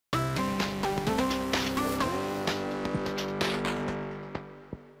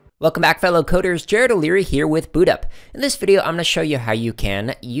Welcome back, fellow coders. Jared O'Leary here with BootUp. In this video, I'm going to show you how you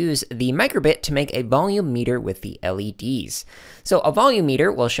can use the microbit to make a volume meter with the LEDs. So a volume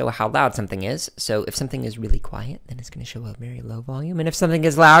meter will show how loud something is. So if something is really quiet, then it's going to show a very low volume. And if something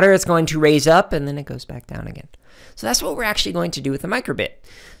is louder, it's going to raise up and then it goes back down again. So that's what we're actually going to do with the microbit.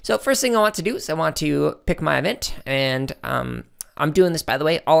 So first thing I want to do is I want to pick my event. And I'm doing this, by the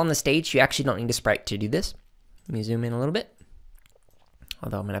way, all on the stage. You actually don't need a sprite to do this. Let me zoom in a little bit.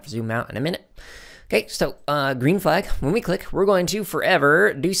 Although I'm going to have to zoom out in a minute. Okay, so green flag. When we click, we're going to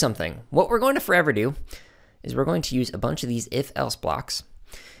forever do something. What we're going to forever do is we're going to use a bunch of these if-else blocks.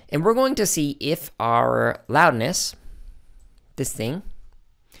 And we're going to see if our loudness, this thing,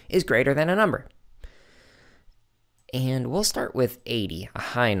 is greater than a number. And we'll start with 80, a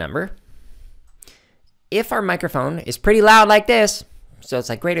high number. If our microphone is pretty loud like this, so it's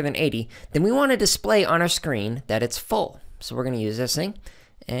like greater than 80, then we want to display on our screen that it's full. So we're going to use this thing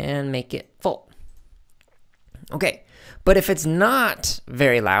and make it full. Okay, but if it's not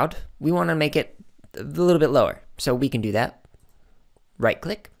very loud, we want to make it a little bit lower. So we can do that. Right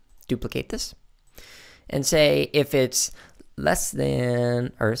click, duplicate this, and say if it's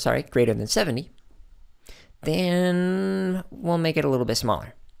greater than 70, then we'll make it a little bit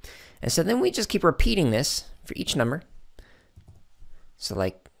smaller. And so then we just keep repeating this for each number. So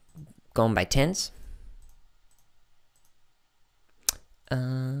like going by tens.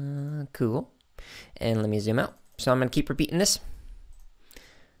 Cool. And let me zoom out. So I'm going to keep repeating this.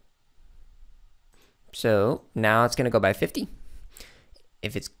 So now it's going to go by 50.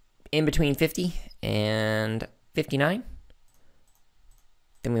 If it's in between 50 and 59,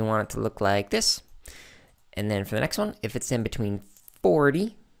 then we want it to look like this. And then for the next one, if it's in between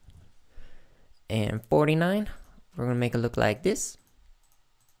 40 and 49, we're going to make it look like this.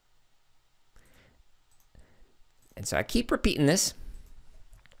 And so I keep repeating this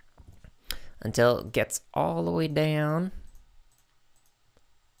until it gets all the way down.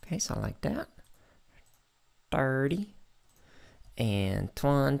 Okay, so like that. 30 and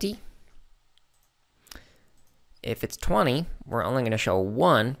 20. If it's 20, we're only going to show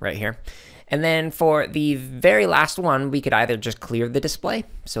 1 right here. And then for the very last one, we could either just clear the display.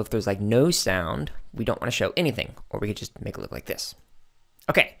 So if there's like no sound, we don't want to show anything. Or we could just make it look like this.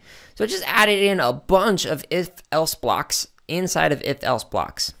 Okay, so I just added in a bunch of if-else blocks inside of if-else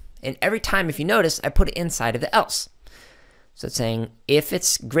blocks. And every time, if you notice, I put it inside of the else. So it's saying, if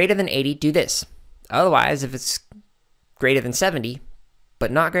it's greater than 80, do this. Otherwise, if it's greater than 70,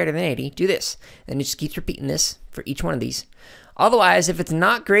 but not greater than 80, do this. And it just keeps repeating this for each one of these. Otherwise, if it's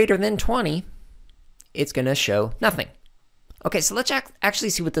not greater than 20, it's going to show nothing. Okay, so let's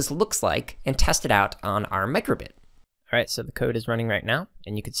actually see what this looks like and test it out on our microbit. All right, so the code is running right now,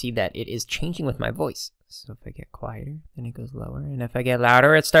 and you can see that it is changing with my voice. So if I get quieter, then it goes lower. And if I get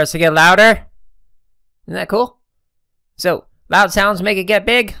louder, it starts to get louder. Isn't that cool? So loud sounds make it get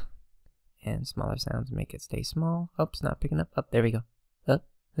big. And smaller sounds make it stay small. Oops, not picking up. Up, there we go. Up.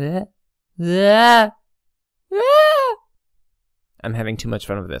 I'm having too much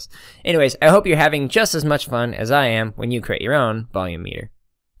fun with this. Anyways, I hope you're having just as much fun as I am when you create your own volume meter.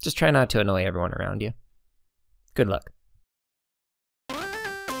 Just try not to annoy everyone around you. Good luck.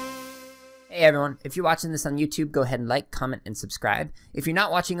 Hey everyone, if you're watching this on YouTube, go ahead and like, comment, and subscribe. If you're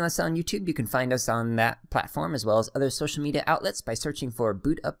not watching us on YouTube, you can find us on that platform as well as other social media outlets by searching for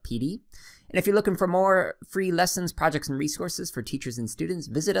BootUp PD. And if you're looking for more free lessons, projects, and resources for teachers and students,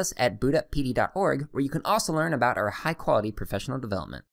 visit us at bootuppd.org, where you can also learn about our high-quality professional development.